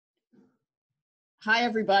Hi,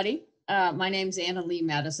 everybody. My name's Anna Lee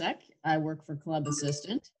Matisek. I work for Club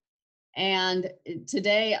Assistant. And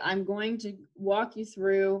today I'm going to walk you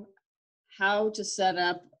through how to set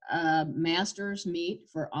up a master's meet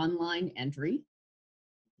for online entry,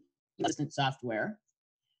 Assistant software.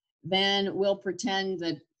 Then we'll pretend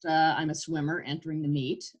that I'm a swimmer entering the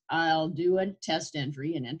meet. I'll do a test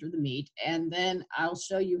entry and enter the meet. And then I'll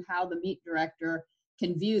show you how the meet director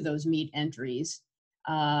can view those meet entries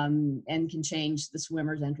and can change the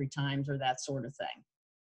swimmer's entry times or that sort of thing.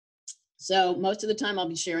 So most of the time I'll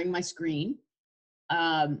be sharing my screen.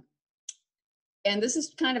 And this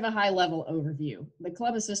is kind of a high-level overview. The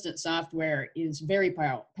Club Assistant software is very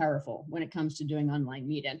powerful when it comes to doing online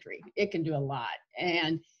meet entry. It can do a lot.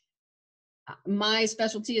 And my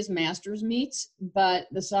specialty is master's meets, but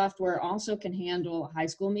the software also can handle high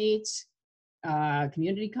school meets,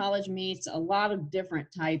 community college meets, a lot of different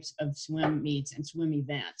types of swim meets and swim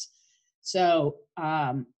events. So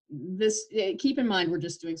keep in mind, we're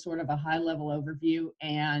just doing sort of a high-level overview,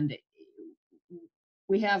 and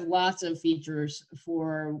we have lots of features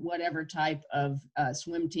for whatever type of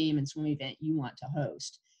swim team and swim event you want to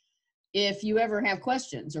host. If you ever have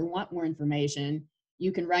questions or want more information,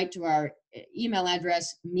 you can write to our email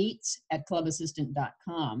address,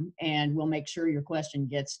 meets@clubassistant.com, and we'll make sure your question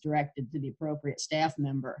gets directed to the appropriate staff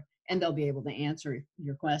member, and they'll be able to answer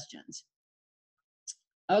your questions.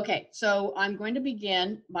 Okay, so I'm going to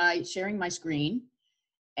begin by sharing my screen,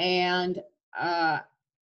 and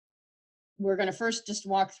we're going to first just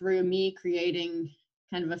walk through me creating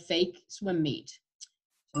kind of a fake swim meet.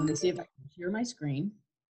 So let me see if I can share my screen.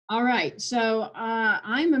 All right, so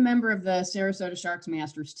I'm a member of the Sarasota Sharks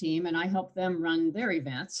Masters team, and I help them run their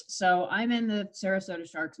events. So I'm in the Sarasota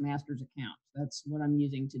Sharks Masters account. That's what I'm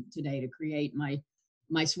using today to create my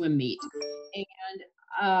swim meet.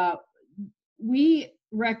 And we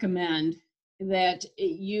recommend that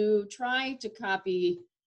you try to copy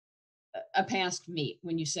a past meet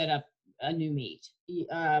when you set up a new meet.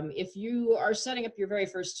 If you are setting up your very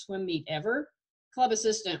first swim meet ever, Club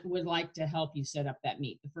Assistant would like to help you set up that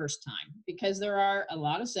meet the first time, because there are a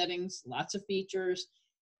lot of settings, lots of features,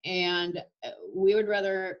 and we would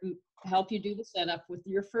rather help you do the setup with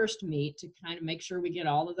your first meet to kind of make sure we get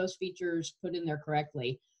all of those features put in there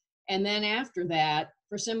correctly. And then after that,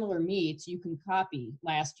 for similar meets, you can copy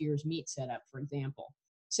last year's meet setup, for example.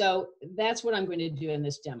 So that's what I'm going to do in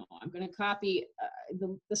this demo. I'm going to copy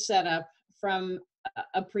the setup from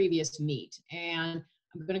a previous meet, and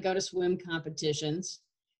I'm going to go to swim competitions.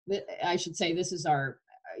 I should say this is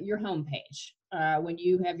your home page. When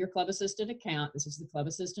you have your Club Assistant account, this is the Club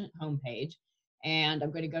Assistant homepage. And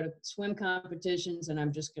I'm going to go to swim competitions, and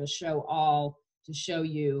I'm just going to show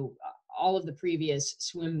you all of the previous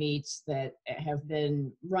swim meets that have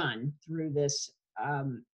been run through this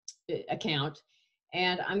account.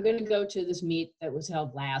 And I'm going to go to this meet that was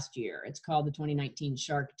held last year. It's called the 2019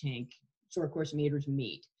 Shark Tank Short Course Meters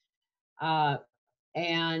Meet.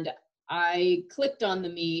 And I clicked on the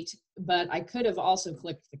meet, but I could have also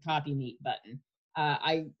clicked the copy meet button.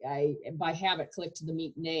 I by habit clicked the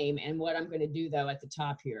meet name, and what I'm going to do though at the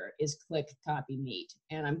top here is click copy meet,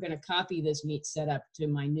 and I'm going to copy this meet setup to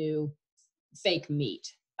my new fake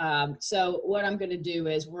meet. So what I'm going to do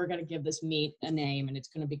is we're going to give this meet a name, and it's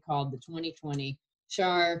going to be called the 2020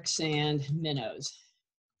 Sharks and Minnows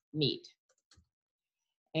Meet.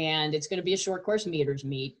 And it's going to be a short course meters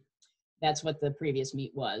meet. That's what the previous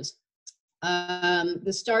meet was.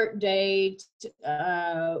 The start date,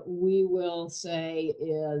 we will say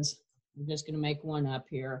is, I'm just going to make one up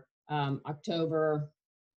here, October,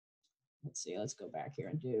 let's see, let's go back here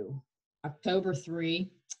and do October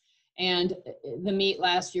 3. And the meet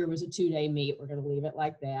last year was a 2-day meet. We're going to leave it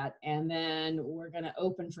like that. And then we're going to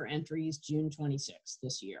open for entries June 26th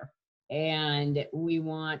this year. And we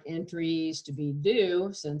want entries to be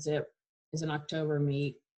due, since it is an October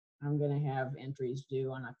meet. I'm going to have entries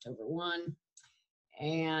due on October 1.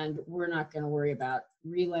 And we're not going to worry about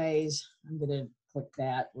relays. I'm going to click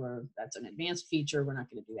that, where that's an advanced feature. We're not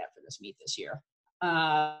going to do that for this meet this year.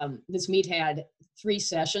 This meet had 3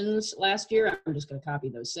 sessions last year. I'm just going to copy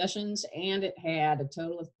those sessions, and it had a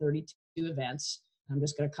total of 32 events. I'm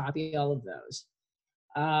just going to copy all of those.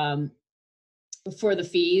 For the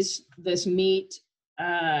fees, this meet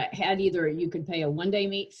had either, you could pay a 1-day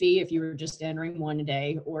meet fee if you were just entering 1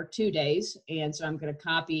 day, or 2 days. And so I'm going to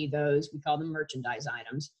copy those. We call them merchandise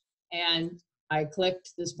items. And I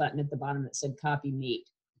clicked this button at the bottom that said copy meet.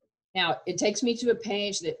 Now, it takes me to a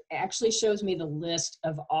page that actually shows me the list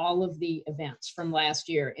of all of the events from last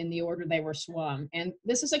year in the order they were swum. And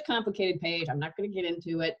this is a complicated page. I'm not going to get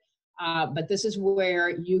into it. But this is where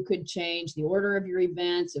you could change the order of your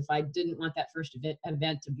events. If I didn't want that first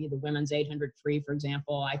event to be the Women's 800 Free, for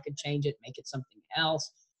example, I could change it, make it something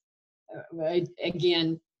else.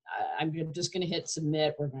 Again, I'm just going to hit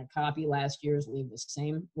submit. We're going to copy last year's, leave the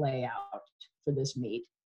same layout for this meet.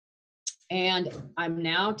 And I'm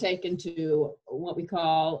now taken to what we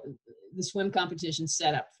call the swim competition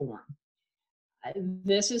setup form.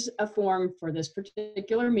 This is a form for this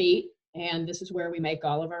particular meet, and this is where we make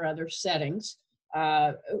all of our other settings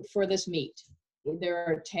for this meet. There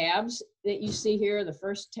are tabs that you see here. The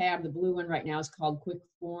first tab, the blue one right now, is called Quick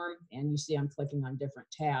Form, and you see I'm clicking on different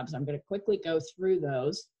tabs. I'm going to quickly go through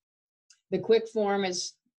those. The Quick Form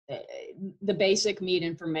is the basic meet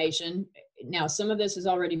information. Now, some of this has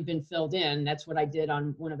already been filled in. That's what I did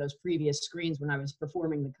on one of those previous screens when I was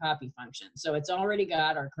performing the copy function. So it's already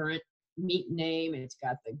got our current meet name, and it's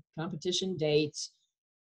got the competition dates.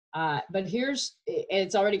 But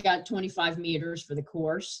it's already got 25 meters for the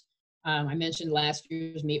course. I mentioned last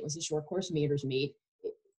year's meet was a short course meters meet.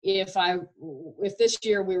 If this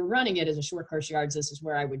year we were running it as a short course yards, this is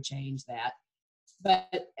where I would change that.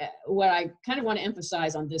 But what I kind of want to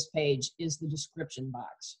emphasize on this page is the description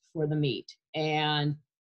box for the meet. And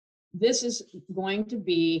this is going to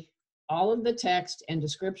be all of the text and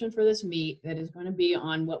description for this meet that is going to be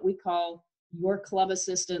on what we call your Club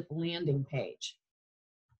Assistant landing page.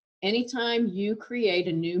 Anytime you create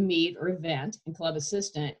a new meet or event in Club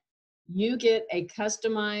Assistant, you get a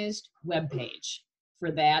customized web page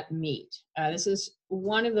for that meet. This is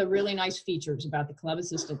one of the really nice features about the Club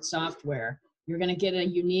Assistant software. You're going to get a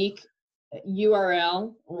unique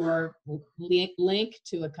URL or link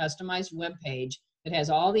to a customized web page that has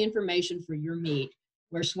all the information for your meet,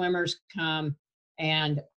 where swimmers come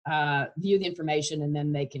and view the information, and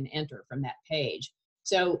then they can enter from that page.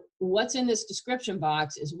 So what's in this description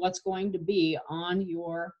box is what's going to be on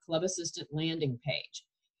your Club Assistant landing page.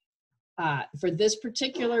 For this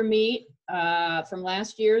particular meet from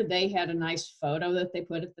last year, they had a nice photo that they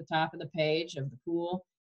put at the top of the page of the pool.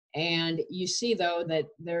 And you see, though, that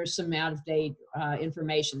there's some out-of-date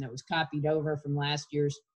information that was copied over from last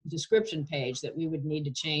year's description page that we would need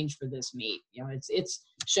to change for this meet. You know, it's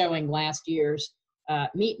showing last year's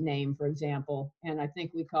meet name, for example, and I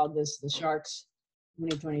think we called this the Sharks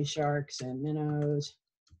 2020 Sharks and Minnows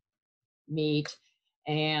meet.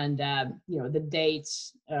 And you know, the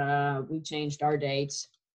dates, we changed our dates.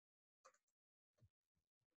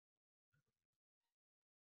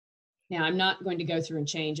 Now, I'm not going to go through and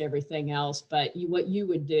change everything else, but what you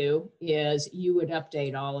would do is you would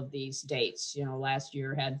update all of these dates. You know, last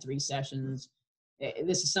year had 3 sessions.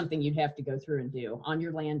 This is something you'd have to go through and do on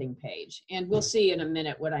your landing page. And we'll see in a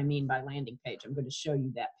minute what I mean by landing page. I'm going to show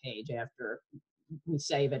you that page after we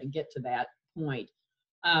save it and get to that point.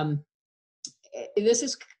 This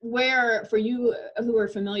is where, for you who are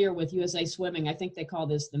familiar with USA Swimming, I think they call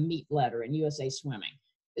this the meet letter in USA Swimming.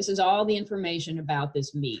 This is all the information about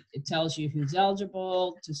this meet. It tells you who's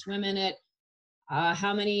eligible to swim in it,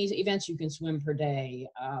 how many events you can swim per day,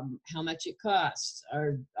 how much it costs.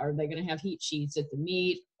 Are they going to have heat sheets at the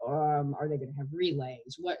meet? Are they going to have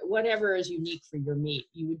relays? Whatever is unique for your meet,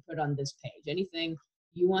 you would put on this page. Anything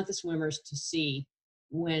you want the swimmers to see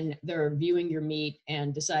when they're viewing your meet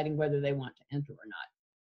and deciding whether they want to enter or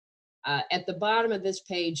not. At the bottom of this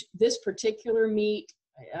page, this particular meet,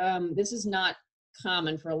 this is not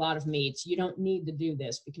common for a lot of meets. You don't need to do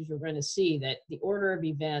this because you're going to see that the order of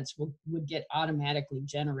events would get automatically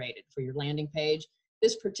generated for your landing page.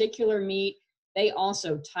 This particular meet, they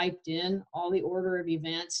also typed in all the order of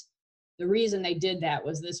events. The reason they did that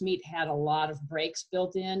was this meet had a lot of breaks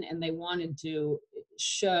built in, and they wanted to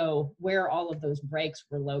show where all of those breaks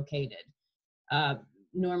were located.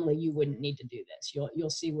 Normally you wouldn't need to do this. You'll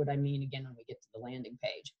see what I mean again when we get to the landing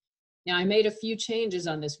page. Now, I made a few changes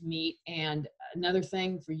on this meet, and another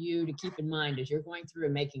thing for you to keep in mind as you're going through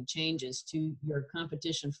and making changes to your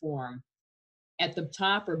competition form, at the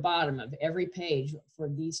top or bottom of every page for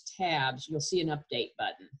these tabs, you'll see an update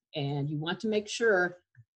button, and you want to make sure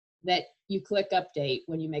that you click update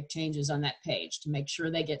when you make changes on that page to make sure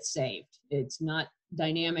they get saved. It's not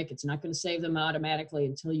dynamic. It's not going to save them automatically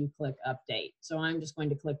until you click update. So I'm just going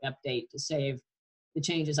to click update to save the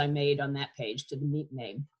changes I made on that page to the meet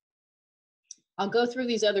name. I'll go through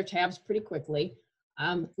these other tabs pretty quickly.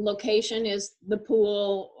 Location is the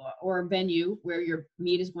pool or venue where your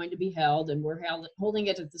meet is going to be held, and we're holding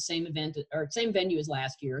it at the same event or same venue as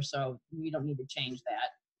last year, so we don't need to change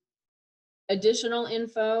that. Additional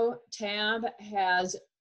info tab has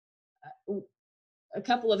a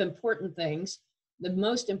couple of important things. The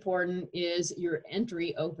most important is your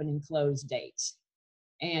entry open and close dates.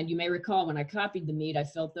 And you may recall when I copied the meet, I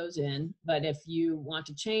filled those in, but if you want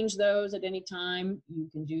to change those at any time, you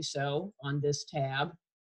can do so on this tab.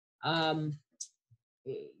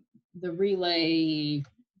 The relay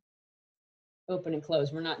open and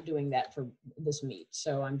close, we're not doing that for this meet,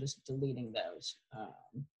 so I'm just deleting those.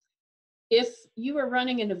 If you are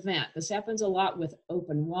running an event, this happens a lot with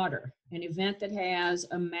open water, an event that has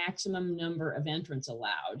a maximum number of entrants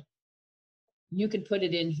allowed, you could put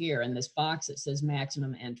it in here in this box that says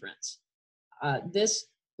maximum entrants. This,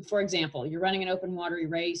 for example, you're running an open water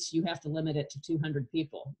race, you have to limit it to 200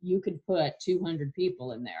 people. You could put 200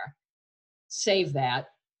 people in there, save that,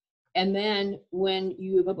 and then when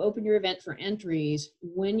you open your event for entries,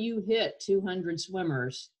 when you hit 200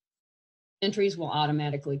 swimmers, entries will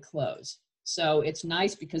automatically close. So it's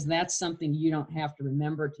nice because that's something you don't have to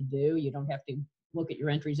remember to do. You don't have to look at your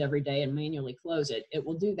entries every day and manually close it. It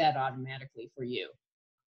will do that automatically for you.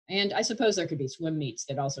 And I suppose there could be swim meets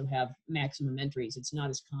that also have maximum entries. It's not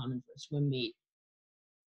as common for a swim meet.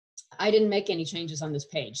 I didn't make any changes on this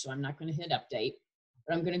page, so I'm not going to hit update,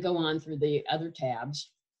 but I'm going to go on through the other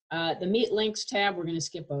tabs. The meet links tab, we're going to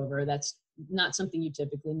skip over. That's not something you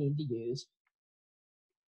typically need to use.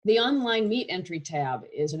 The online meet entry tab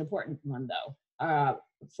is an important one, though.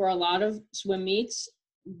 For a lot of swim meets,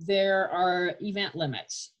 there are event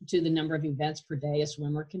limits to the number of events per day a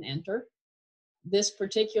swimmer can enter. This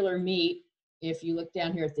particular meet, if you look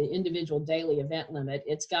down here at the individual daily event limit,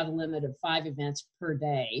 it's got a limit of 5 events per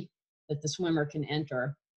day that the swimmer can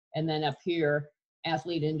enter. And then up here,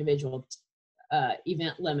 athlete individual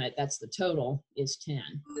event limit, that's the total, is 10.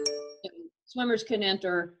 So swimmers can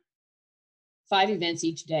enter 5 events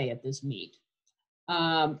each day at this meet.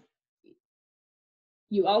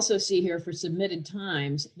 You also see here for submitted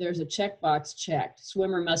times, there's a checkbox checked.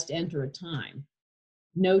 Swimmer must enter a time.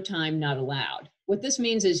 No time not allowed. What this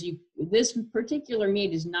means is this particular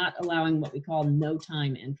meet is not allowing what we call no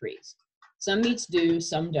time entries. Some meets do,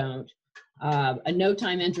 some don't. A no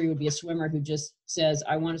time entry would be a swimmer who just says,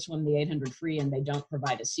 I want to swim the 800 free, and they don't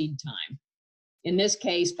provide a seed time. In this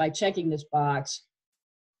case, by checking this box,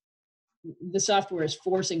 the software is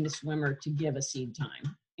forcing the swimmer to give a seed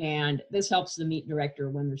time. And this helps the meet director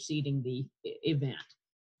when they're seeding the event.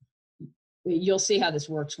 You'll see how this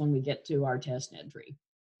works when we get to our test entry.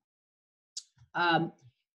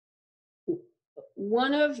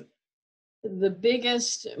 One of the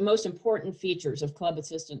biggest, most important features of Club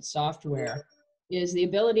Assistant software is the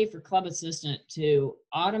ability for Club Assistant to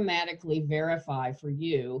automatically verify for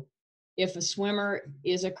you if a swimmer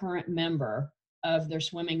is a current member of their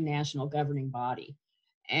swimming national governing body.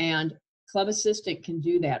 And Club Assistant can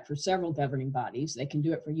do that for several governing bodies. They can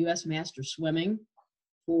do it for U.S. Master Swimming,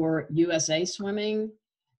 for USA Swimming,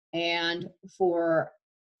 and for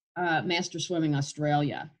Master Swimming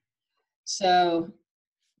Australia. So,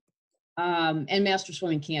 and Master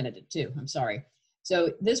Swimming Canada too, I'm sorry.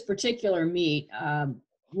 So this particular meet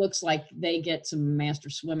looks like they get some Master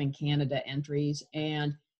Swimming Canada entries.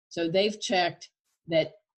 And so they've checked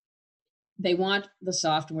that they want the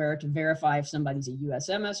software to verify if somebody's a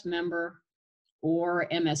USMS member or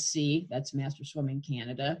MSC, that's Master Swimming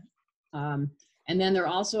Canada. And then they're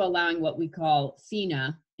also allowing what we call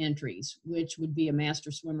FINA entries, which would be a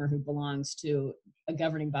master swimmer who belongs to a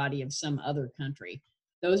governing body of some other country.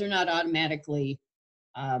 Those are not automatically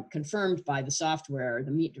confirmed by the software. The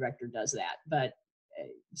meet director does that, but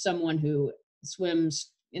someone who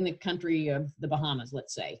swims in the country of the Bahamas,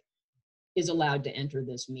 let's say, is allowed to enter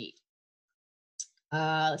this meet.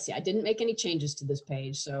 Let's see, I didn't make any changes to this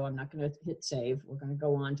page, so I'm not going to hit save. We're going to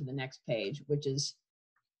go on to the next page, which is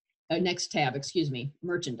next tab, excuse me,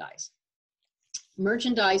 merchandise.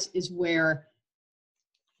 Merchandise is where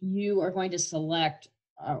you are going to select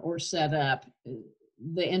or set up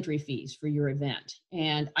the entry fees for your event.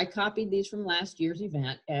 And I copied these from last year's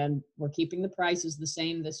event, and we're keeping the prices the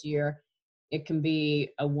same this year. It can be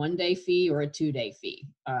a 1-day fee or a 2-day fee,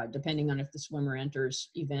 depending on if the swimmer enters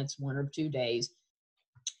events 1 or 2 days.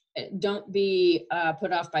 Don't be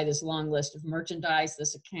put off by this long list of merchandise.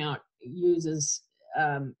 This account uses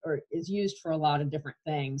or is used for a lot of different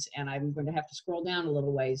things, and I'm going to have to scroll down a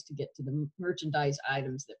little ways to get to the merchandise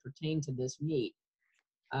items that pertain to this meet.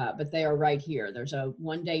 But they are right here. There's a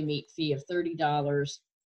 1-day meet fee of $30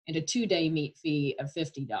 and a 2-day meet fee of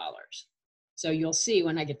 $50. So you'll see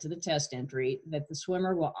when I get to the test entry that the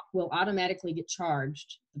swimmer will automatically get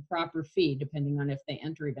charged the proper fee depending on if they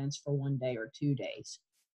enter events for 1 day or 2 days.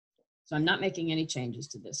 So I'm not making any changes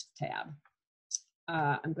to this tab.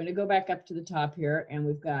 I'm going to go back up to the top here, and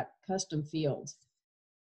we've got custom fields.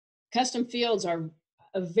 Custom fields are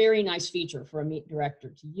a very nice feature for a meet director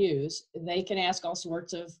to use. They can ask all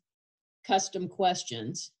sorts of custom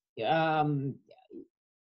questions.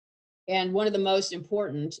 And one of the most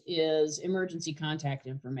important is emergency contact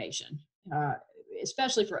information,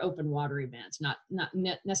 especially for open water events, not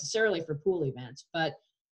necessarily for pool events, but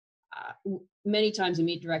many times a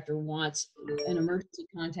meet director wants an emergency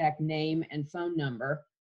contact name and phone number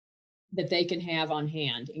that they can have on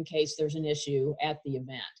hand in case there's an issue at the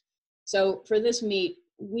event. So for this meet,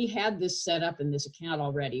 we had this set up in this account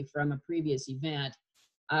already from a previous event.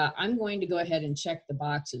 I'm going to go ahead and check the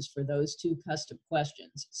boxes for those 2 custom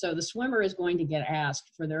questions. So the swimmer is going to get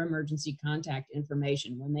asked for their emergency contact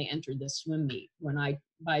information when they enter this swim meet,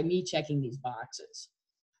 by me checking these boxes.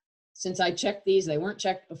 Since I checked these, they weren't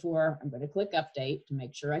checked before, I'm going to click update to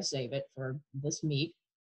make sure I save it for this meet.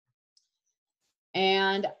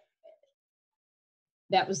 And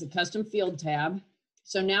that was the custom field tab.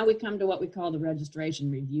 So now we come to what we call the registration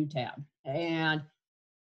review tab. And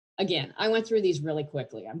again, I went through these really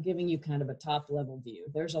quickly. I'm giving you kind of a top level view.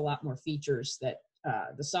 There's a lot more features that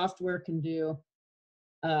the software can do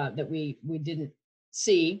that we didn't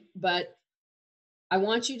see, but I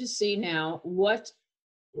want you to see now what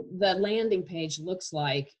the landing page looks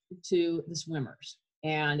like to the swimmers.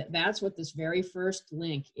 And that's what this very first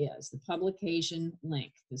link is, the publication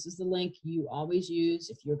link. This is the link you always use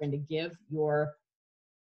if you're going to give your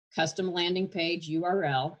custom landing page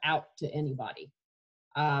URL out to anybody.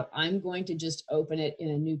 I'm going to just open it in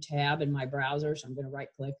a new tab in my browser. So I'm going to right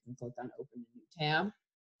click and click on open a new tab.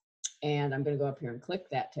 And I'm going to go up here and click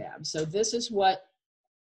that tab. So this is what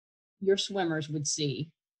your swimmers would see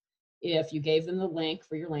if you gave them the link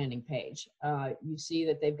for your landing page. You see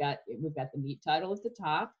that we've got the meet title at the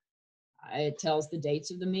top. It tells the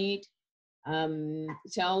dates of the meet.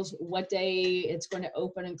 It tells what day it's going to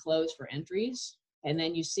open and close for entries. And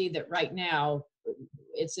then you see that right now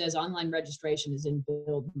it says online registration is in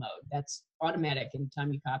build mode. That's automatic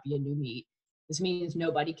anytime you copy a new meet. This means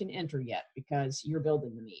nobody can enter yet because you're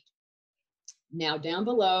building the meet. Now down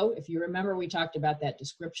below, if you remember, we talked about that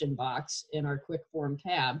description box in our quick form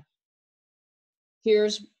tab.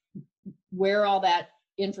 Here's where all that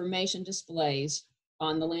information displays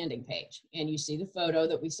on the landing page. And you see the photo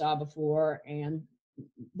that we saw before and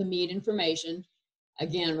the meet information.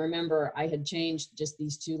 Again, remember, I had changed just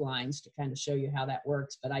these 2 lines to kind of show you how that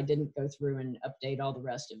works, but I didn't go through and update all the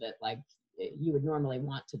rest of it like you would normally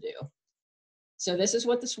want to do. So this is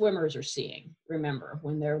what the swimmers are seeing. Remember,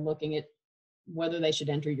 when they're looking at whether they should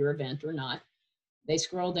enter your event or not, they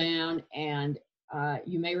scroll down, and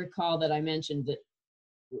you may recall that I mentioned that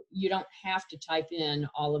you don't have to type in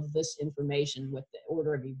all of this information with the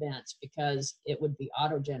order of events because it would be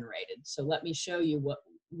auto-generated. So let me show you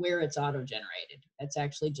where it's auto-generated. That's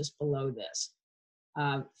actually just below this.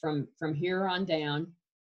 From here on down,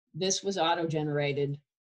 this was auto-generated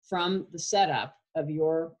from the setup of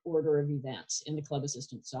your order of events in the Club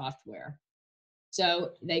Assistant software.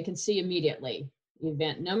 So they can see immediately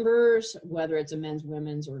event numbers, whether it's a men's,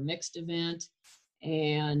 women's, or mixed event,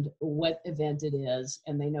 and what event it is,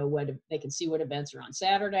 and they know they can see what events are on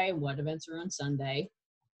Saturday, what events are on Sunday,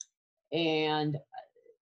 and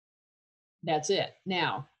that's it.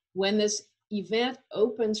 Now, when this event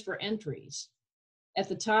opens for entries, at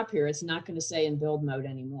the top here, it's not going to say in build mode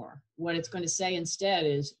anymore. What it's going to say instead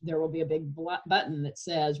is there will be a big button that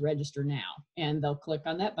says register now, and they'll click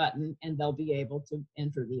on that button and they'll be able to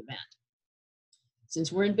enter the event.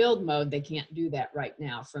 Since we're in build mode, they can't do that right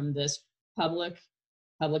now from this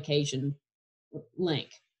publication link.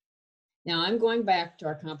 Now I'm going back to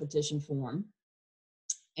our competition form,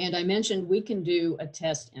 and I mentioned we can do a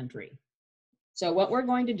test entry. So what we're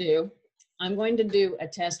going to do, I'm going to do a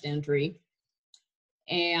test entry,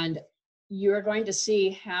 and you're going to see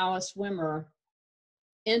how a swimmer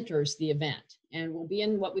enters the event. And we'll be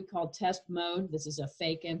in what we call test mode. This is a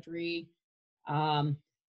fake entry. I'm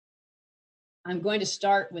going to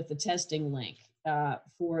start with the testing link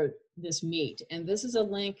for this meet. And this is a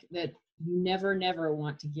link that you never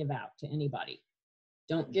want to give out to anybody.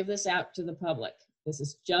 Don't give this out to the public. This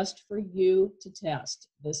is just for you to test.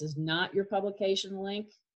 This is not your publication link.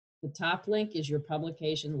 The top link is your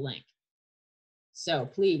publication link. So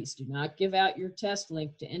please do not give out your test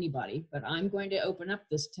link to anybody, but I'm going to open up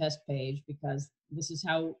this test page because this is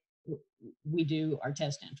how we do our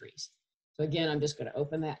test entries. So again, I'm just going to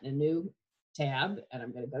open that in a new tab, and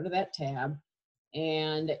I'm going to go to that tab,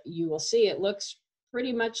 and you will see it looks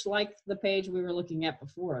pretty much like the page we were looking at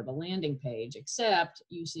before, the landing page, except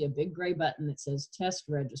you see a big gray button that says test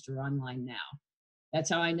register online now. That's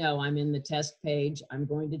how I know I'm in the test page. I'm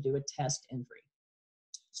going to do a test entry.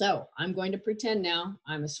 So I'm going to pretend now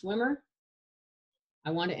I'm a swimmer.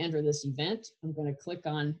 I want to enter this event. I'm going to click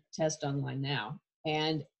on test online now.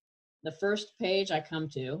 And the first page I come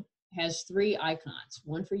to has 3 icons,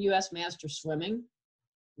 one for US Master Swimming,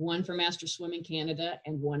 one for Master Swimming Canada,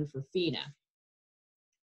 and one for FINA.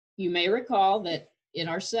 You may recall that in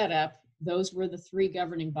our setup, those were the 3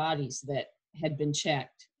 governing bodies that had been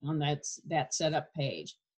checked on that setup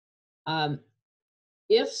page.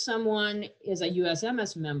 If someone is a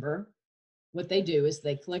USMS member, what they do is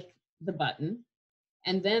they click the button,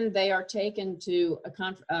 and then they are taken to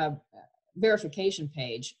a verification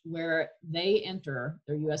page where they enter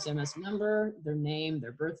their USMS number, their name,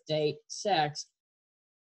 their birth date, sex,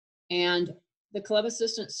 and the Club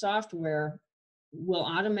Assistant software will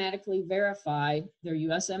automatically verify their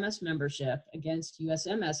USMS membership against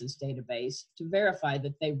USMS's database to verify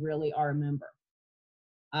that they really are a member.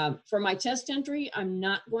 For my test entry, I'm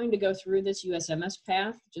not going to go through this USMS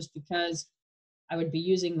path just because I would be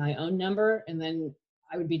using my own number, and then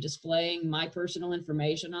I would be displaying my personal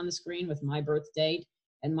information on the screen with my birth date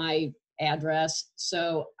and my address.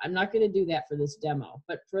 So I'm not going to do that for this demo.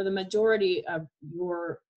 But for the majority of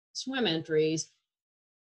your swim entries,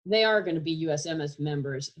 they are going to be USMS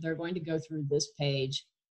members. They're going to go through this page,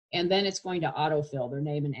 and then it's going to autofill their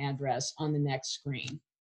name and address on the next screen.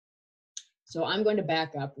 So I'm going to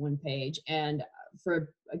back up one page, and for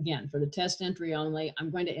the test entry only,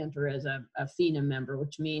 I'm going to enter as a FINA member,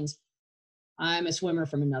 which means I'm a swimmer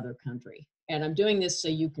from another country. And I'm doing this so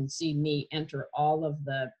you can see me enter all of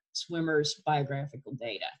the swimmers' biographical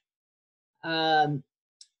data.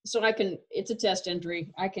 So it's a test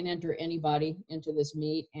entry. I can enter anybody into this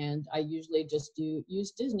meet, and I usually just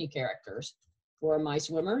use Disney characters for my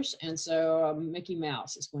swimmers. And so Mickey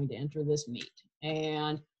Mouse is going to enter this meet.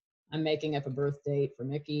 And I'm making up a birth date for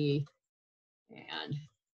Mickey. And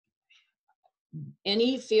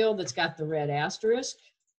any field that's got the red asterisk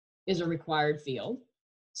is a required field.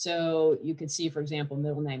 So you could see, for example,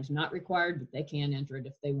 middle name's not required, but they can enter it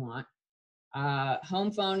if they want.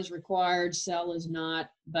 Home phone is required, cell is not,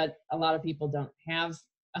 but a lot of people don't have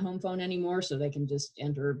a home phone anymore, so they can just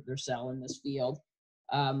enter their cell in this field.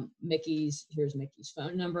 Here's Mickey's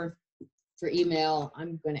phone number. For email,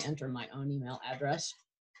 I'm going to enter my own email address.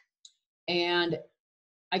 And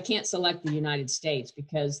I can't select the United States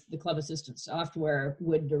because the Club Assistant software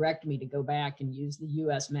would direct me to go back and use the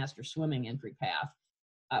US Master Swimming entry path.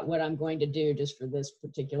 What I'm going to do just for this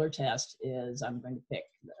particular test is I'm going to pick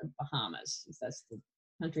the Bahamas, since that's the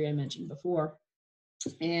country I mentioned before.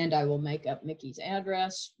 And I will make up Mickey's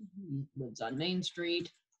address. He lives on Main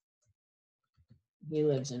Street. He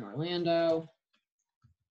lives in Orlando.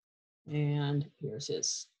 And here's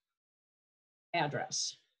his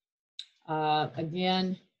address.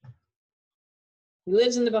 Again, he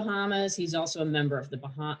lives in the Bahamas. He's also a member of the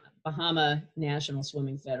Bahama National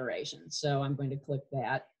Swimming Federation. So I'm going to click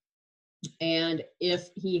that. And if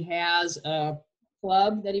he has a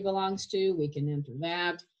club that he belongs to, we can enter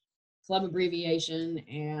that club abbreviation.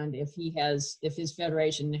 And if his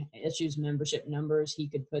federation issues membership numbers, he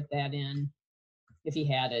could put that in if he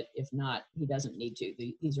had it. If not, he doesn't need to.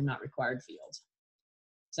 These are not required fields.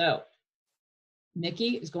 So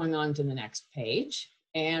Mickey is going on to the next page.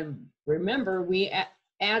 And remember, we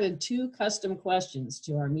added 2 custom questions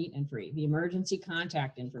to our meet entry, the emergency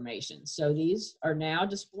contact information. So these are now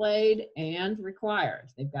displayed and required.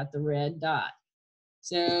 They've got the red dot.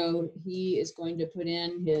 So he is going to put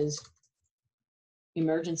in his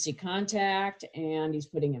emergency contact, and he's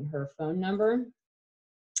putting in her phone number,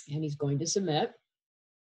 and he's going to submit.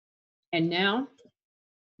 And now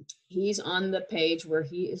he's on the page where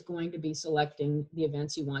he is going to be selecting the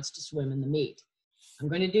events he wants to swim in the meet. I'm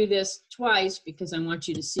going to do this twice because I want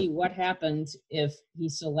you to see what happens if he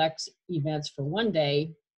selects events for 1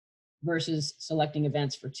 day versus selecting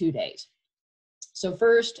events for 2 days. So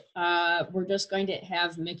first, we're just going to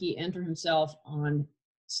have Mickey enter himself on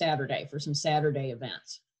Saturday for some Saturday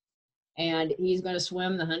events. And he's going to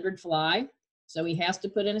swim the 100 fly, so he has to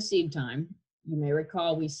put in a seed time. You may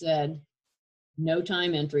recall we said no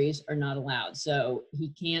time entries are not allowed, so he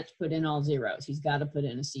can't put in all zeros. He's got to put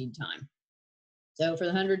in a seed time. So for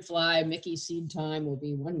the 100 fly, Mickey's seed time will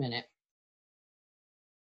be 1 minute.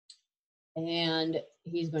 And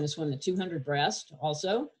he's going to swim the 200 breast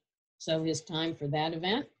also. So his time for that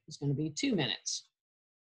event is going to be 2 minutes.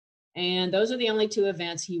 And those are the only 2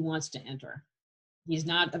 events he wants to enter. He's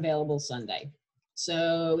not available Sunday.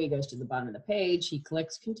 So he goes to the bottom of the page, he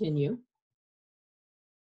clicks continue.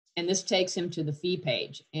 And this takes him to the fee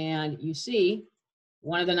page. And you see,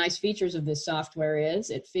 one of the nice features of this software is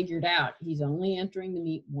it figured out he's only entering the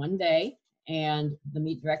meet 1 day, and the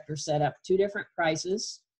meet director set up 2 different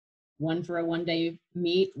prices, one for a 1-day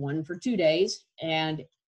meet, one for 2 days, and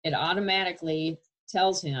it automatically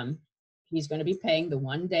tells him he's going to be paying the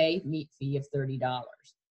 1-day meet fee of $30.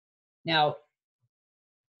 Now,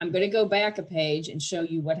 I'm going to go back a page and show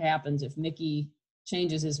you what happens if Mickey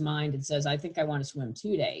changes his mind and says, I think I want to swim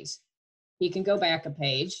 2 days. He can go back a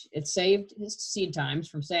page. It saved his seed times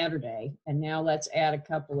from Saturday, and now let's add a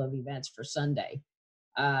couple of events for Sunday.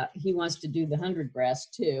 He wants to do the 100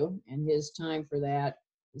 breast too, and his time for that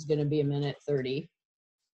is going to be 1:30.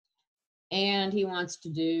 And he wants to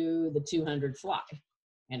do the 200 fly,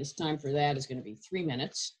 and his time for that is going to be 3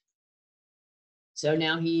 minutes. So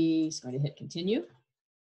now he's going to hit continue.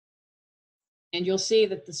 And you'll see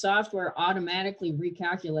that the software automatically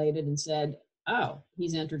recalculated and said, oh,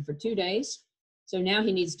 he's entered for 2 days. So now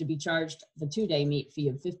he needs to be charged the 2-day meet fee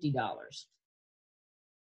of $50.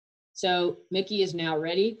 So Mickey is now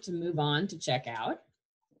ready to move on to checkout.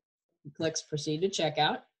 He clicks proceed to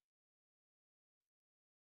checkout.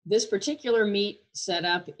 This particular meet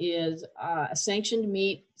setup is a sanctioned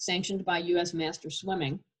meet sanctioned by U.S. Master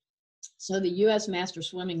Swimming. So the U.S. Master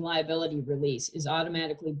Swimming liability release is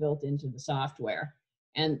automatically built into the software.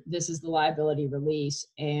 And this is the liability release.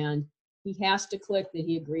 And he has to click that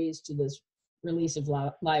he agrees to this release of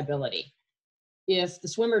liability. If the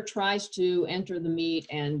swimmer tries to enter the meet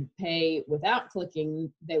and pay without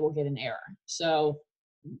clicking, they will get an error. So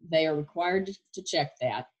they are required to check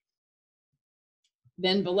that.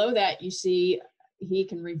 Then below that, you see he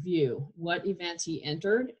can review what events he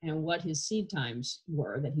entered and what his seed times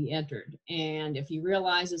were that he entered. And if he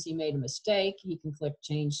realizes he made a mistake, he can click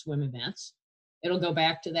change swim events. It'll go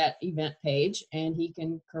back to that event page and he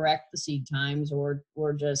can correct the seed times or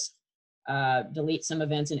just delete some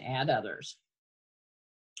events and add others.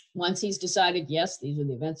 Once he's decided, yes, these are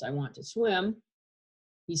the events I want to swim,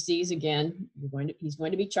 he sees again, he's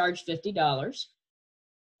going to be charged $50.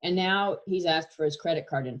 And now he's asked for his credit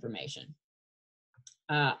card information.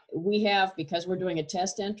 We have, because we're doing a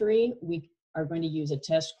test entry, we are going to use a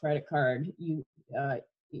test credit card. And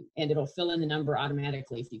it'll fill in the number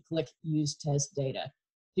automatically if you click use test data.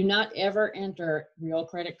 Do not ever enter real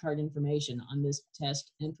credit card information on this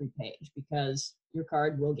test entry page because your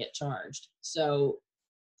card will get charged. So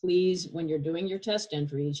please, when you're doing your test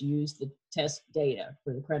entries, use the test data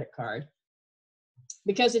for the credit card.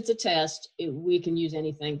 Because it's a test, we can use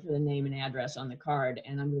anything for the name and address on the card.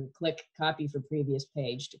 And I'm going to click copy for previous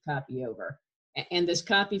page to copy over. And this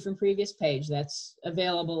copy from previous page, that's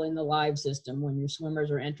available in the live system when your swimmers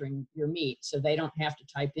are entering your meet. So they don't have to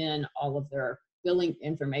type in all of their billing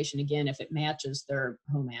information again if it matches their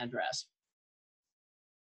home address.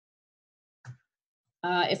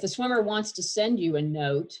 If the swimmer wants to send you a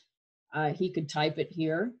note, he could type it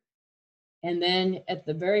here. And then at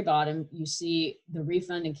the very bottom, you see the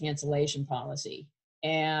refund and cancellation policy.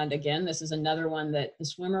 And again, this is another one that the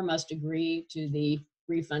swimmer must agree to the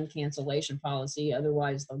refund cancellation policy,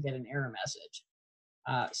 otherwise they'll get an error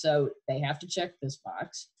message. So they have to check this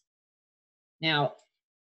box. Now,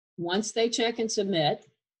 once they check and submit,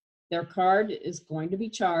 their card is going to be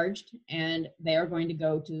charged and they are going to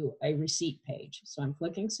go to a receipt page. So I'm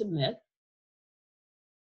clicking submit.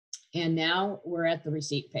 And now we're at the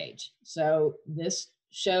receipt page. So this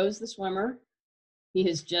shows the swimmer. He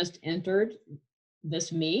has just entered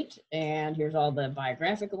this meet and here's all the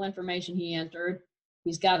biographical information he entered.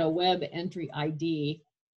 He's got a web entry ID.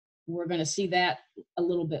 We're going to see that a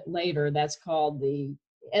little bit later. That's called the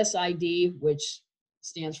SID, which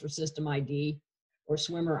stands for System ID or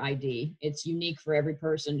Swimmer ID. It's unique for every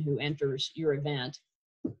person who enters your event.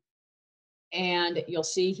 And you'll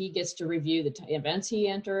see he gets to review the events he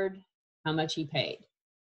entered, how much he paid.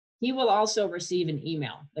 He will also receive an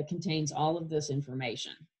email that contains all of this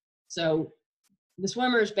information. So the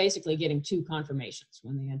swimmer is basically getting 2 confirmations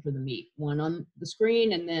when they enter the meet, one on the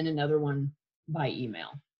screen and then another one by email.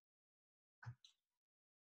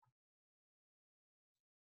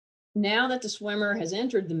 Now that the swimmer has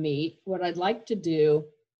entered the meet, what I'd like to do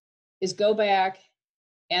is go back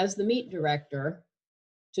as the meet director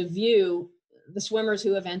to view the swimmers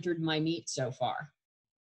who have entered my meet so far.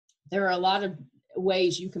 There are a lot of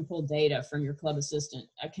ways you can pull data from your Club Assistant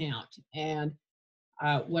account. And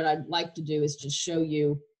what I'd like to do is just show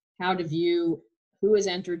you how to view who has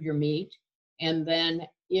entered your meet. And then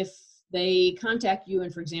if they contact you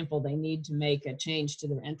and, for example, they need to make a change to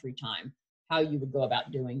their entry time, how you would go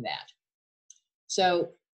about doing that.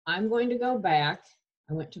 So I'm going to go back.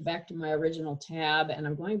 I went back to my original tab and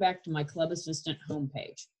I'm going back to my Club Assistant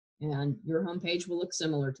homepage. And your homepage will look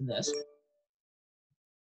similar to this.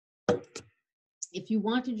 If you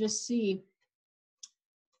want to just see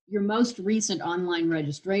your most recent online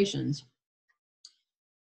registrations,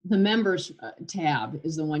 the members tab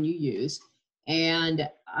is the one you use. And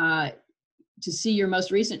To see your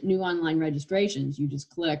most recent new online registrations, you just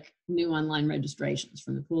click New Online Registrations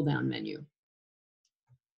from the pull-down menu.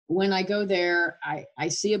 When I go there, I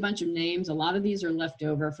see a bunch of names. A lot of these are left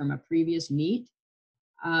over from a previous meet,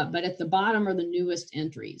 but at the bottom are the newest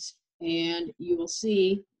entries. And you will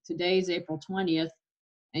see today's April 20th,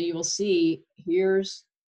 and you will see here's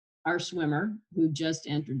our swimmer who just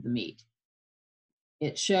entered the meet.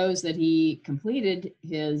 It shows that he completed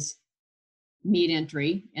his meet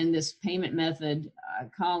entry, and this payment method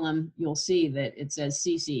column, you'll see that it says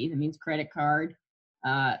CC, that means credit card,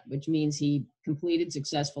 which means he completed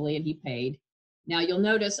successfully and he paid. Now you'll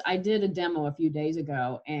notice I did a demo a few days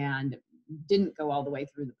ago and didn't go all the way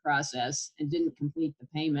through the process and didn't complete the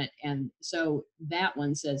payment, and so that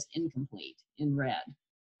one says incomplete in red.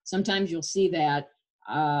 Sometimes you'll see that.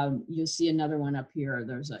 You'll see another one up here.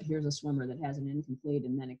 Here's a swimmer that has an incomplete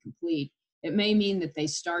and then a complete. It may mean that they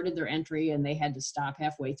started their entry and they had to stop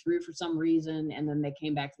halfway through for some reason, and then they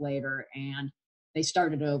came back later and they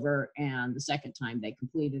started over, and the second time they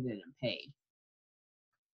completed it and paid.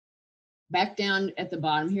 Back down at the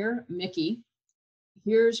bottom here, Mickey,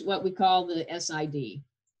 here's what we call the SID,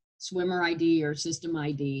 swimmer ID or system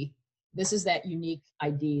ID. This is that unique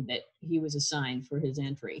ID that he was assigned for his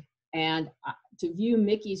entry. And to view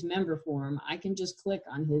Mickey's member form, I can just click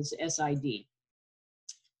on his SID.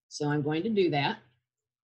 So I'm going to do that.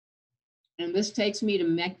 And this takes me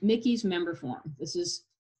to Mickey's member form. This is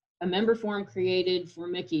a member form created for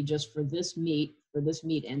Mickey just for this meet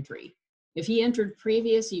entry. If he entered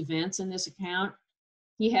previous events in this account,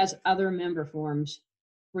 he has other member forms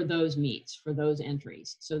for those meets, for those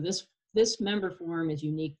entries. So this member form is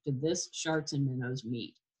unique to this Sharks and Minnows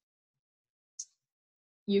meet.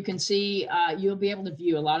 You can see, you'll be able to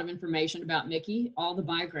view a lot of information about Mickey, all the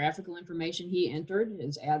biographical information he entered,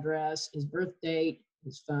 his address, his birth date,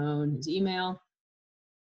 his phone, his email.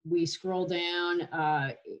 We scroll down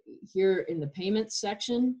here in the payments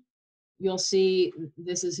section, you'll see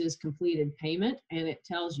this is his completed payment, and it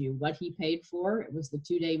tells you what he paid for. It was the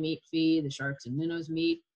 2-day meet fee, the Sharks and Minnows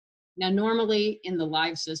meet. Now, normally in the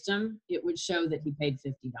live system, it would show that he paid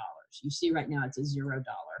 $50. You see right now it's a $0.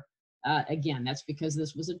 Again, that's because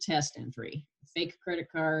this was a test entry, fake credit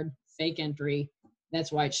card, fake entry.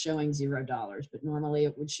 That's why it's showing $0. But normally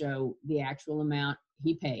it would show the actual amount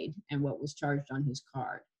he paid and what was charged on his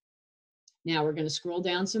card. Now we're going to scroll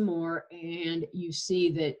down some more, and you see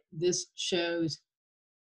that this shows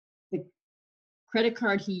the credit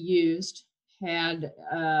card he used had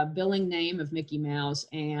a billing name of Mickey Mouse,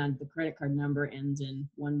 and the credit card number ends in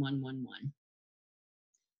 1111.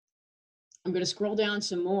 I'm going to scroll down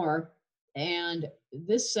some more, and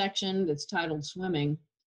this section that's titled Swimming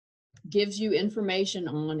gives you information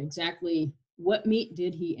on exactly what meet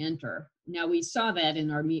did he enter. Now we saw that in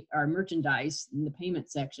our merchandise in the payment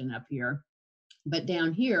section up here, but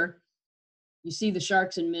down here you see the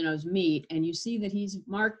Sharks and Minnows meet, and you see that he's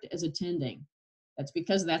marked as attending. That's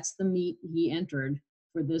because that's the meet he entered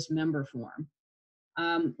for this member form.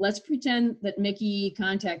 Let's pretend that Mickey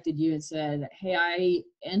contacted you and said, hey, I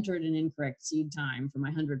entered an incorrect seed time for my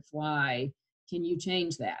 100 fly. Can you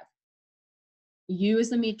change that? You as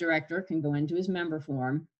the meet director can go into his member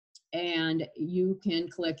form, and you can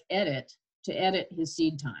click edit to edit his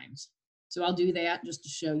seed times. So I'll do that just to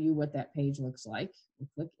show you what that page looks like. We'll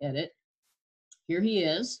click edit. Here he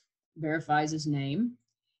is, verifies his name,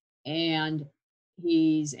 and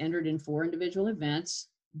he's entered in 4 individual events.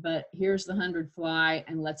 But here's the 100 fly,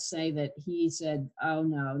 and let's say that he said, oh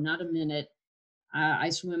no, not a minute, I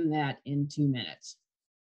swim that in 2 minutes.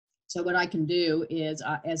 So what I can do is,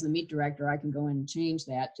 as the meet director, I can go in and change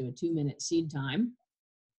that to a 2-minute seed time.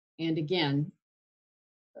 And again,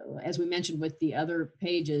 as we mentioned with the other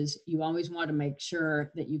pages, you always want to make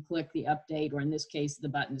sure that you click the update, or in this case, the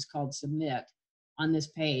button is called submit on this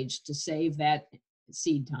page to save that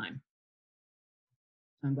seed time.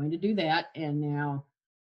 I'm going to do that, and now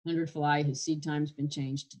 100 fly, his seed time's been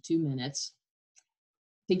changed to 2 minutes.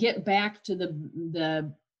 To get back to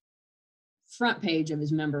the front page of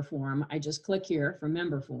his member form, I just click here for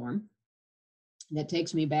member form. That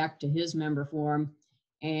takes me back to his member form,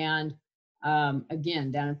 and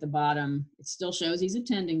again, down at the bottom, it still shows he's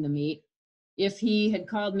attending the meet. If he had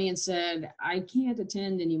called me and said, I can't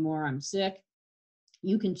attend anymore, I'm sick,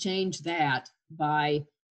 you can change that by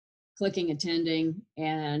clicking attending,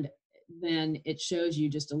 and then it shows you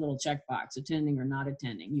just a little checkbox, attending or not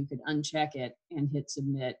attending. You could uncheck it and hit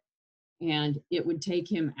submit, and it would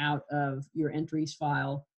take him out of your entries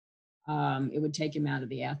file. It would take him out of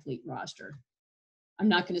the athlete roster. I'm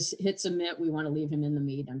not going to hit submit. We want to leave him in the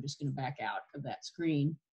meet. I'm just going to back out of that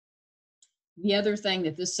screen. The other thing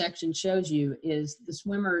that this section shows you is the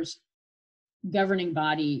swimmers governing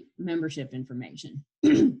body membership information.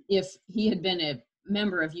 If he had been a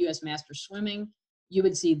member of U.S. Master Swimming, you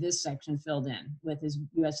would see this section filled in with his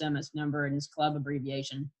USMS number and his club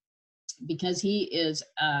abbreviation. Because he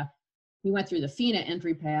went through the FINA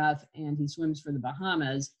entry path and he swims for the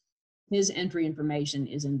Bahamas, his entry information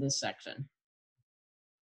is in this section.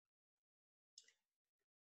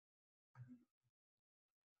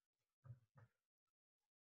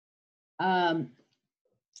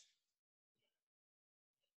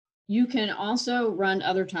 You can also run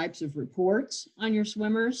other types of reports on your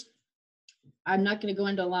swimmers. I'm not going to go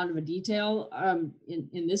into a lot of detail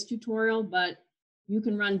in this tutorial, but you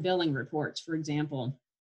can run billing reports. For example,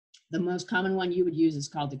 the most common one you would use is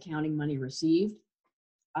called accounting money received.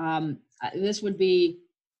 This would be,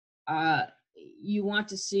 you want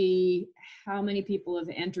to see how many people have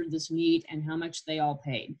entered this meet and how much they all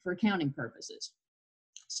paid for accounting purposes.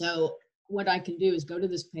 So what I can do is go to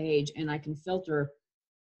this page and I can filter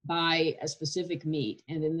by a specific meet.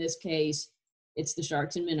 And in this case, it's the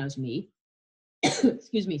Sharks and Minnows meet.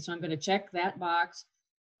 Excuse me. So I'm going to check that box.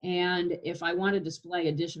 And if I want to display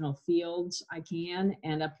additional fields, I can.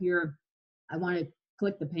 And up here, I want to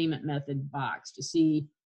click the payment method box to see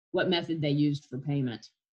what method they used for payment.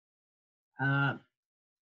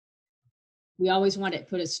 We always want to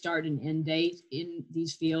put a start and end date in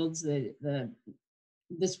these fields.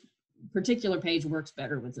 This particular page works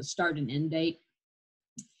better with a start and end date.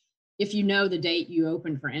 If you know the date you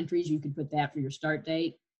opened for entries, you could put that for your start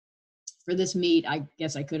date. For this meet, I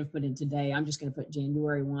guess I could have put in today. I'm just going to put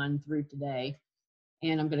January 1 through today,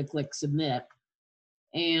 and I'm going to click submit.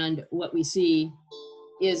 And what we see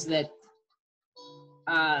is that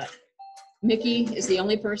Mickey is the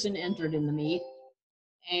only person entered in the meet,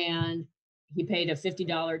 and he paid a $50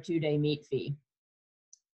 2-day meet fee.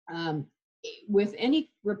 With any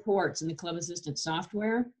reports in the Club Assistant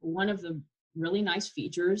software, one of the really nice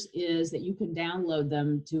features is that you can download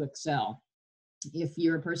them to Excel. If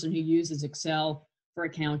you're a person who uses Excel for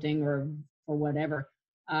accounting or for whatever,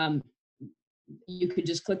 you could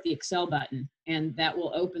just click the Excel button and that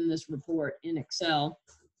will open this report in Excel,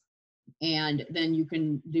 and then you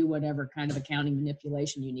can do whatever kind of accounting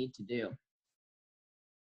manipulation you need to do.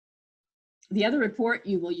 The other report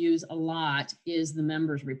you will use a lot is the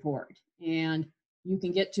members report, and you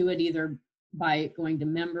can get to it either by going to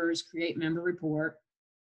members, create member report,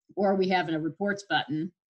 or we have a reports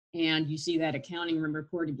button and you see that accounting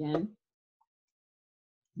report again,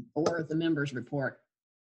 or the members report.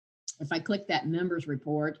 If I click that members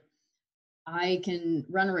report, I can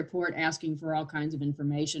run a report asking for all kinds of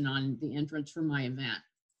information on the entrants for my event.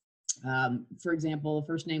 For example,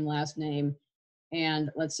 first name, last name,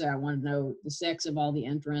 and let's say I want to know the sex of all the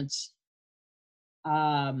entrants.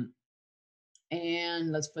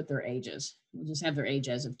 And let's put their ages. We'll just have their age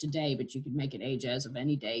as of today, but you could make it age as of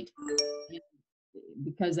any date. And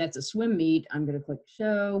because that's a swim meet, I'm going to click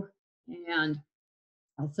show, and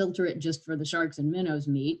I'll filter it just for the Sharks and Minnows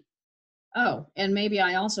meet. Oh, and maybe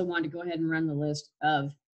I also want to go ahead and run the list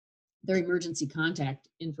of their emergency contact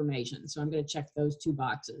information. So I'm going to check those two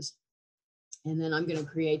boxes. And then I'm going to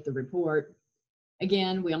create the report.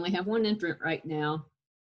 Again, we only have one entrant right now,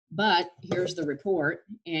 but here's the report,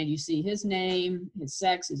 and you see his name, his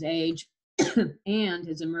sex, his age, and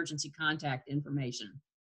his emergency contact information.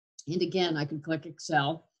 And again, I can click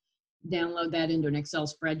Excel, download that into an Excel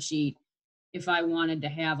spreadsheet. If I wanted to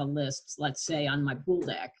have a list, let's say on my pool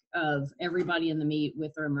deck, of everybody in the meet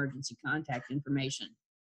with their emergency contact information.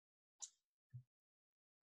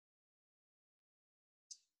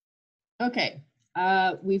 Okay,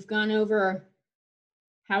 we've gone over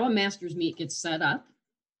how a master's meet gets set up,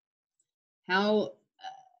 how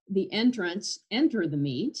the entrants enter the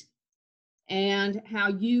meet, and how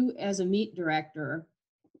you as a meet director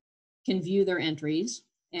can view their entries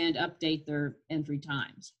and update their entry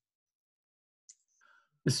times.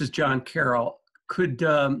 This is John Carroll.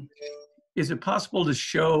 Is it possible to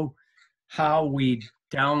show how we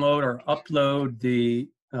download or upload the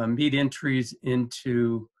meet entries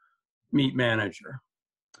into Meet Manager?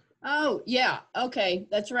 Oh, yeah. Okay,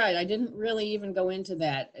 that's right. I didn't really even go into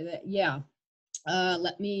that. Yeah.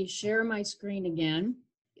 Let me share my screen again.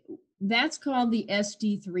 That's called the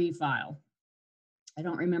SD3 file. I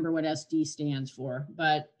don't remember what SD stands for,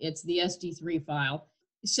 but it's the SD3 file.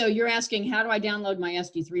 So you're asking, how do I download my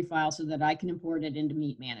SD3 file so that I can import it into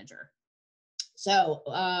Meet Manager? So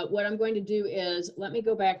what I'm going to do is, let me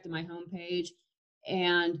go back to my home page,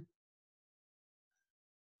 and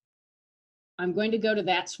I'm going to go to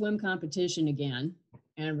that swim competition again.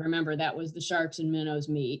 And remember, that was the Sharks and Minnows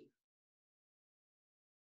meet.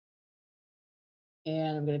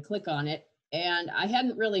 And I'm going to click on it. And I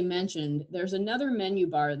hadn't really mentioned, there's another menu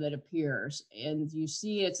bar that appears, and you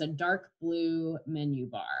see it's a dark blue menu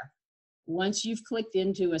bar. Once you've clicked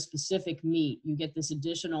into a specific meat, you get this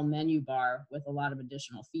additional menu bar with a lot of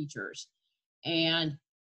additional features. And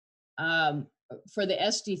for the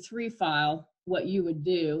SD3 file, what you would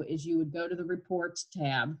do is you would go to the Reports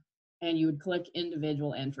tab and you would click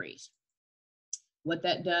Individual Entries. What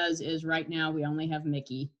that does is right now we only have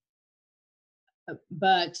Mickey,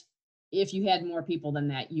 but if you had more people than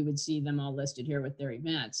that, you would see them all listed here with their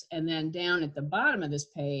events. And then down at the bottom of this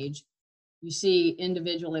page, you see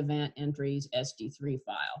Individual Event Entries SD3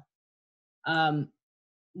 file.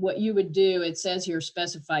 What you would do, it says here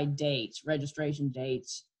specified dates, registration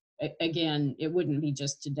dates. Again, it wouldn't be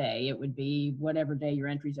just today. It would be whatever day your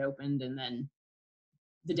entry's opened and then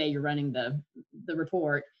the day you're running the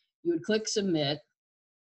report. You would click Submit,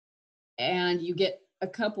 and you get a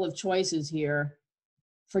couple of choices here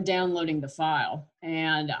for downloading the file.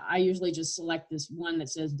 And I usually just select this one that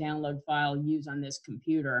says Download File, Use on this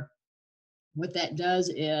computer. What that does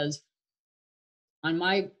is, on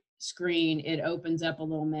my screen, it opens up a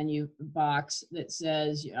little menu box that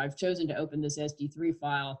says, I've chosen to open this SD3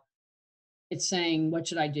 file. It's saying, what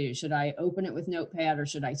should I do? Should I open it with Notepad or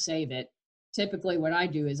should I save it? Typically what I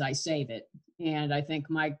do is I save it. And I think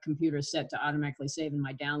my computer is set to automatically save in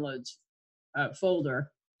my downloads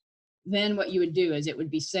folder. Then what you would do is it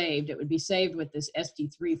would be saved. It would be saved with this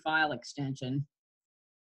SD3 file extension.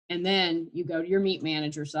 And then you go to your Meat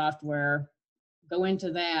Manager software, go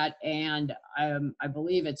into that, and I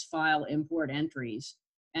believe it's File Import Entries.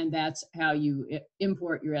 And that's how you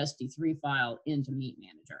import your SD3 file into Meat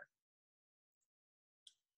Manager.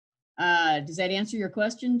 Does that answer your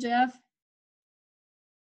question, Jeff?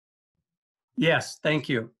 Yes, thank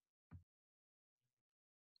you.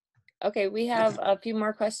 Okay, we have a few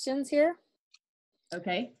more questions here.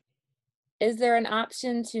 Okay. Is there an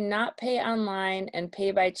option to not pay online and pay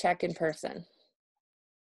by check in person?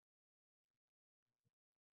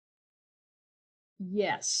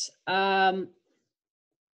 Yes. To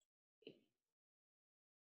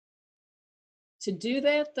do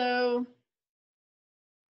that though,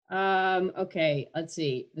 okay, let's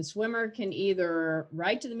see. The swimmer can either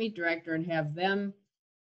write to the meet director and have them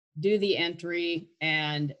do the entry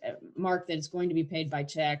and mark that it's going to be paid by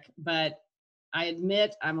check, but I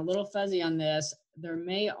admit I'm a little fuzzy on this. There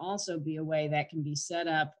may also be a way that can be set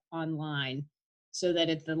up online so that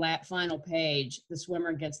at the final page, the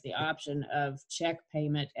swimmer gets the option of check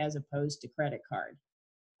payment as opposed to credit card.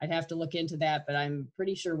 I'd have to look into that, but I'm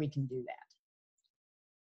pretty sure we can do that.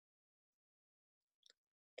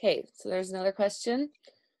 Okay, so there's another question.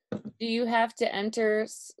 Do you have to enter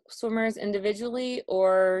swimmers individually,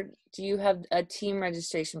 or do you have a team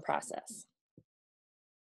registration process?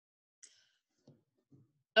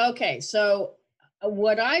 Okay, so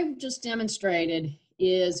what I've just demonstrated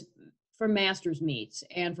is for masters meets.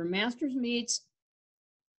 And for masters meets,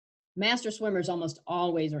 master swimmers almost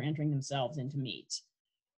always are entering themselves into meets.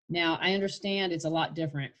 Now, I understand it's a lot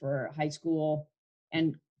different for high school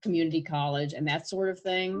and community college and that sort of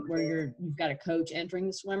thing where you've got a coach entering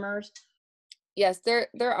the swimmers. Yes, there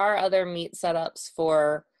are other meet setups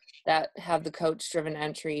for that have the coach driven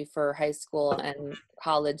entry for high school and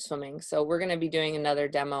college swimming. So we're going to be doing another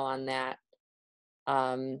demo on that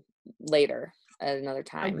later at another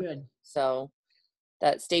time. Oh, good. So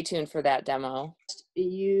stay tuned for that demo.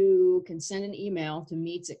 You can send an email to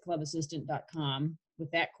meets@clubassistant.com with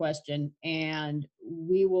that question, and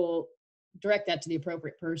we will direct that to the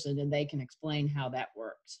appropriate person and they can explain how that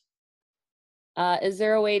works. Is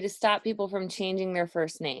there a way to stop people from changing their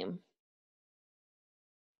first name?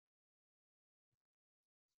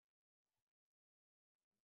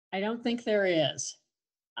 I don't think there is.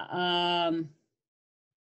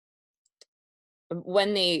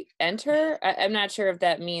 When they enter, I'm not sure if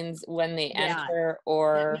that means when they enter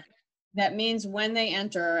or. That means when they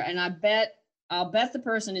enter, and I'll bet the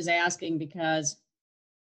person is asking because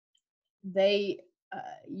they,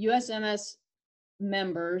 USMS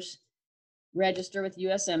members register with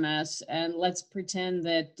USMS, and let's pretend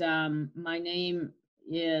that my name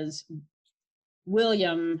is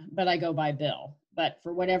William, but I go by Bill. But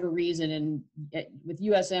for whatever reason, with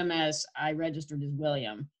USMS, I registered as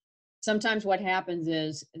William. Sometimes what happens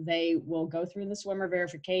is they will go through the swimmer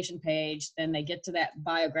verification page, then they get to that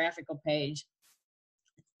biographical page.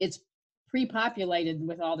 It's pre-populated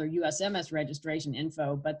with all their USMS registration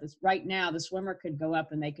info, but right now the swimmer could go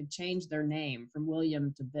up and they could change their name from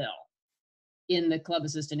William to Bill in the club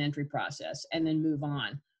assistant entry process and then move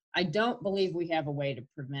on. I don't believe we have a way to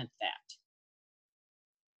prevent that.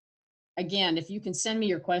 Again, if you can send me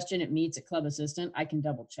your question at meets@clubassistant, I can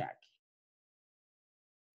double check.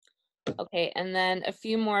 Okay, and then a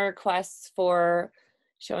few more requests for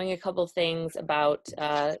showing a couple things about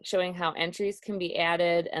showing how entries can be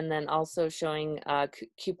added, and then also showing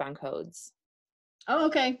coupon codes. Oh,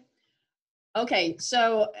 okay. Okay,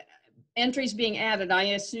 so entries being added, I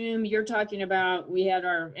assume you're talking about, we had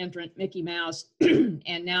our entrant Mickey Mouse,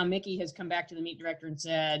 and now Mickey has come back to the meet director and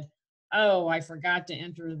said, oh, I forgot to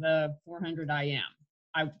enter the 400 IM.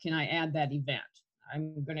 Can I add that event?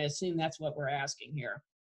 I'm going to assume that's what we're asking here.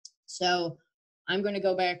 So I'm going to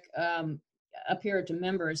go back up here to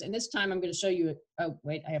members, and this time I'm going to show you, oh,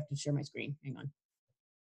 wait, I have to share my screen. Hang on.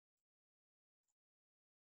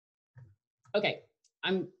 Okay,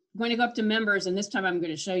 I'm going to go up to members, and this time I'm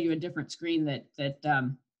going to show you a different screen that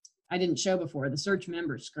I didn't show before, the search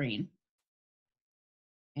members screen.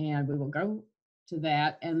 And we will go to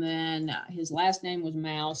that, and then his last name was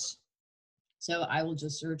Mouse, so I will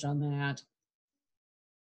just search on that,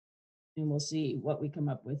 and we'll see what we come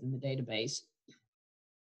up with in the database.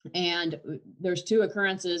 And there's 2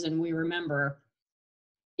 occurrences, and we remember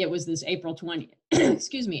it was this April 20th,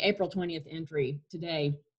 excuse me, April 20th entry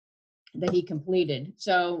today that he completed.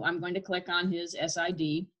 So I'm going to click on his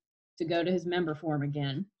SID to go to his member form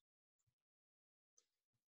again.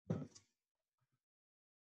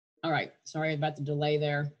 All right, sorry about the delay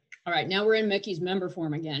there. All right, now we're in Mickey's member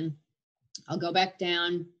form again. I'll go back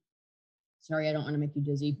down. Sorry, I don't want to make you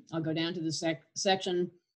dizzy. I'll go down to the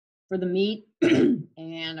section for the meet, and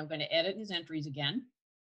I'm going to edit his entries again.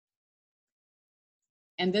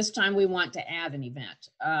 And this time we want to add an event.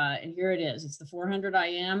 And here it is. It's the 400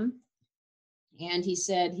 IM. And he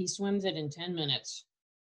said he swims it in 10 minutes.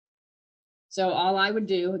 So all I would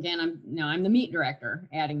do, again, I'm the meet director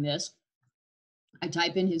adding this. I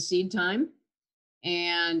type in his seed time,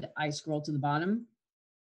 and I scroll to the bottom,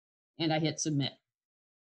 and I hit submit.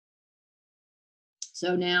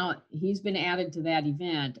 So now he's been added to that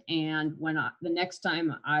event, and when the next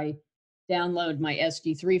time I download my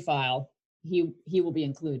SD3 file, he will be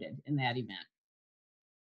included in that event.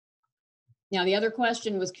 Now, the other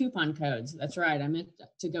question was coupon codes. That's right, I meant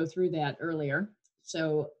to go through that earlier.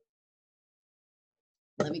 So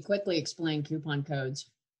let me quickly explain coupon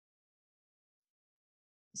codes.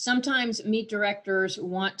 Sometimes meet directors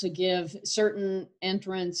want to give certain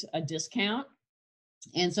entrants a discount,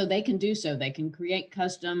 and so they can do so. They can create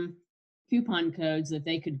custom coupon codes that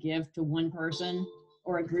they could give to one person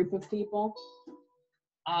or a group of people.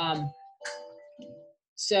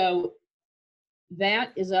 So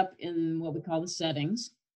that is up in what we call the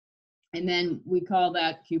settings. And then we call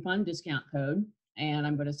that coupon discount code. And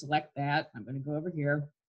I'm going to select that. I'm going to go over here.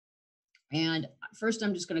 And first,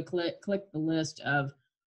 I'm just going to click the list of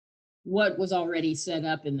what was already set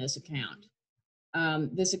up in this account.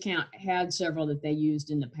 This account had several that they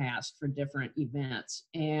used in the past for different events.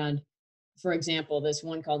 And for example, this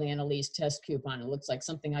one called the Annalise Test Coupon, it looks like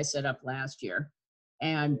something I set up last year.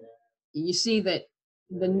 And you see that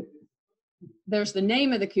there's the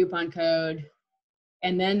name of the coupon code,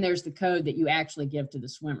 and then there's the code that you actually give to the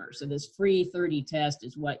swimmer. So this free 30 test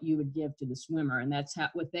is what you would give to the swimmer, and that's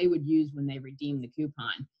what they would use when they redeem the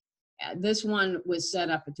coupon. This one was set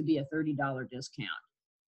up to be a $30 discount.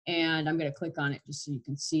 And I'm going to click on it just so you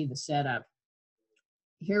can see the setup.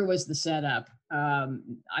 Here was the setup. The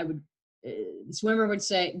swimmer would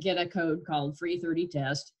get a code called free 30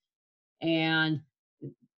 test. And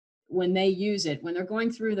when they use it, when they're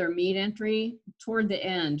going through their meet entry, toward the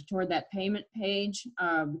end, toward that payment page,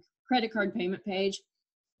 credit card payment page,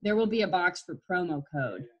 there will be a box for promo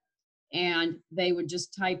code. And they would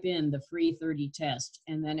just type in the free 30 test,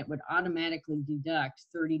 and then it would automatically deduct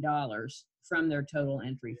 $30 from their total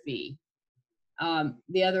entry fee.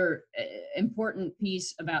 The other important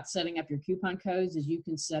piece about setting up your coupon codes is you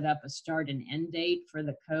can set up a start and end date for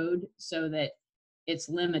the code so that it's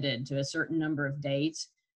limited to a certain number of dates.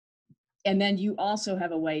 And then you also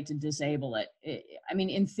have a way to disable it. I mean,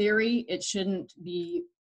 in theory, it shouldn't be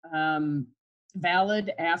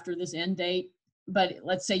valid after this end date, but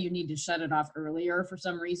let's say you need to shut it off earlier for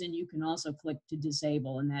some reason, you can also click to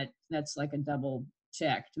disable, and that's like a double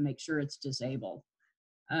check to make sure it's disabled.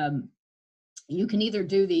 You can either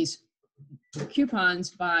do these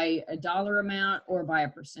coupons by a dollar amount or by a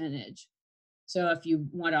percentage. So if you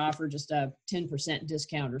want to offer just a 10%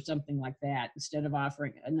 discount or something like that, instead of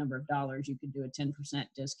offering a number of dollars, you could do a 10%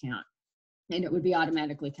 discount, and it would be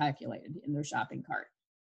automatically calculated in their shopping cart.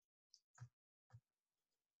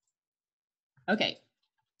 Okay,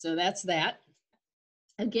 so that's that.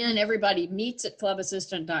 Again, everybody,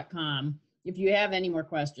 meets@clubassistant.com. If you have any more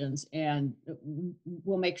questions, and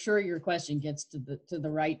we'll make sure your question gets to the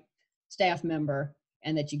right staff member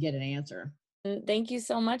and that you get an answer. And thank you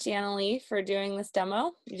so much, Annalee, for doing this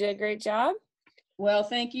demo. You did a great job. Well,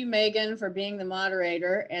 thank you, Megan, for being the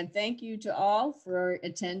moderator, and thank you to all for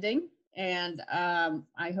attending. And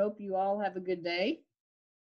I hope you all have a good day.